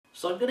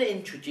So I'm going to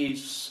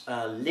introduce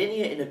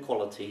linear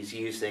inequalities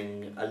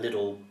using a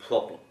little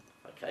problem.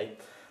 Okay,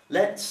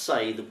 let's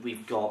say that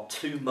we've got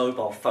two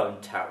mobile phone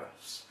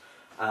tariffs.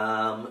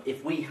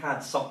 If we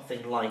had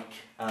something like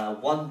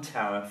one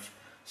tariff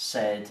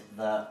said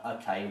that,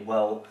 okay,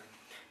 well,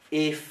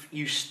 if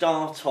you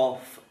start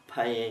off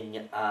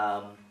paying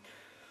a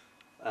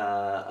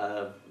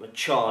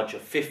charge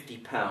of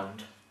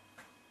 £50,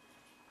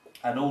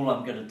 and all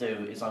I'm going to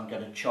do is I'm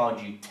going to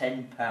charge you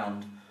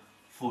 £10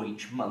 for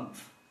each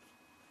month,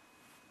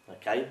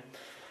 okay?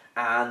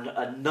 And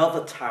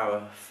another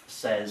tariff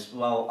says,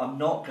 well, I'm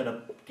not going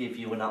to give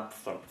you an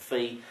upfront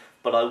fee,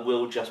 but I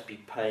will just be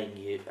paying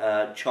you,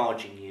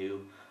 charging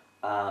you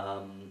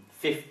 £15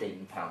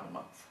 a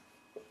month.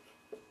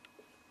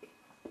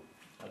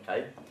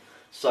 Okay,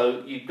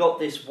 so you've got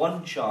this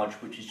one charge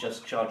which is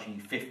just charging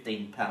you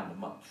 £15 a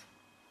month,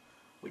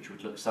 which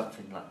would look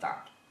something like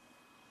that.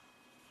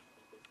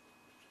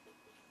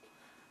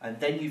 And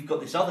then you've got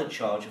this other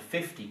charge of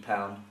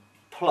 £50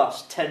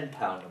 plus £10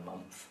 a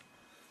month,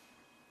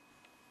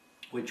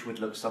 which would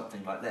look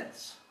something like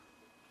this.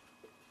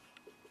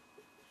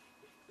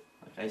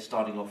 Okay,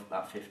 starting off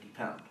about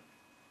 £50.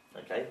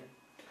 Okay,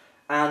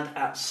 and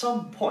at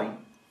some point,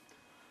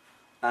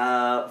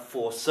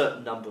 for a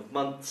certain number of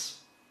months,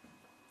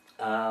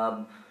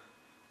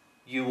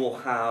 you will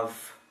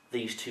have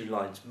these two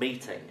lines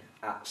meeting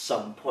at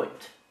some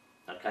point.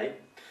 Okay,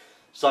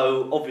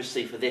 so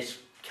obviously for this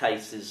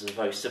case, this is a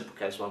very simple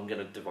case where I'm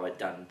going to divide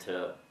down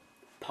into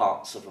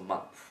parts of a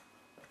month.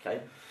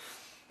 Okay,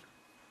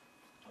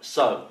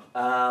 so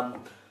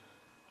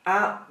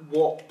at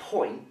what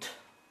point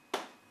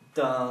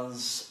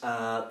does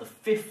the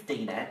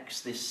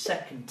 15x, this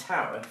second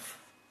tariff,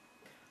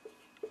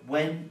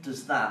 when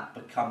does that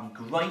become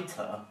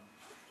greater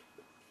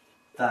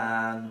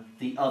than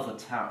the other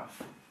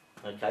tariff?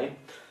 Okay,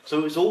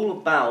 so it's all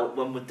about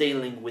when we're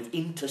dealing with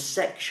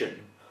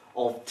intersection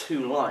of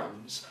two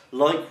lines,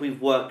 like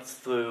we've worked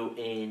through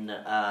in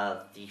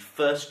the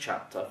first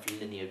chapter for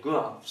linear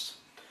graphs.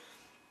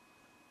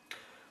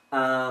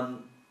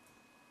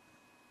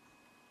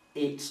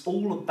 It's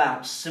all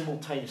about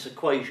simultaneous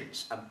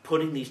equations and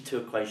putting these two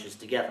equations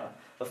together.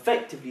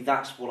 Effectively,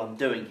 that's what I'm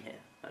doing here.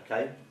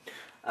 Okay,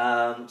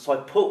 so I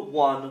put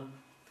one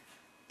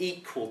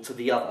equal to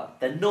the other.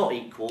 They're not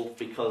equal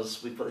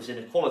because we've got this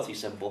inequality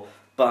symbol,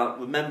 but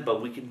remember,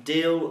 we can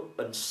deal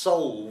and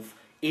solve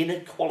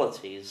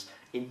inequalities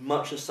in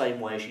much the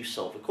same way as you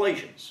solve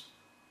equations.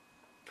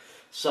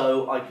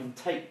 So I can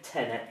take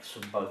 10x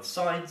from both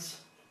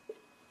sides,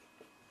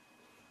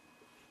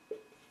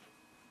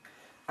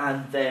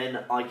 and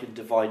then I can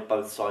divide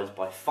both sides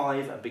by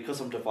 5, and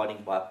because I'm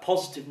dividing by a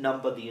positive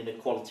number, the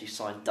inequality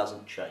sign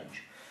doesn't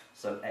change.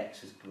 So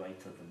x is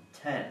greater than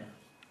 10.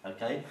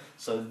 Okay,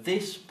 so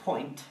this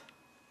point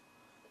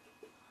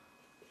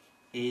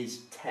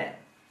is 10.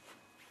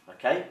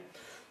 Okay,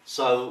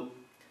 so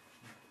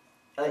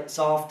it's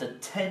after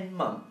 10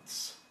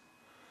 months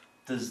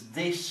does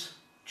this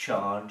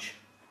charge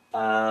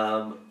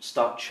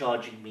start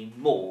charging me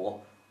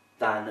more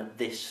than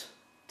this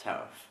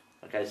tariff.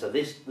 Okay, so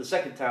the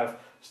second tariff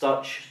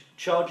starts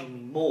charging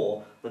me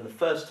more than the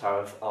first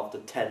tariff after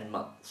 10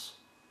 months.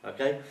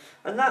 Okay,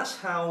 and that's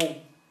how,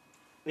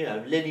 you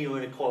know, linear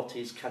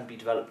inequalities can be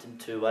developed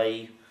into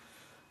a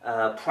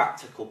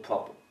practical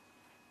problem.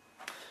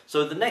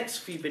 So in the next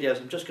few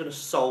videos, I'm just going to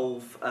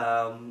solve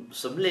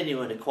some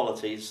linear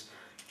inequalities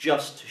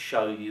just to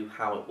show you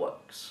how it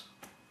works.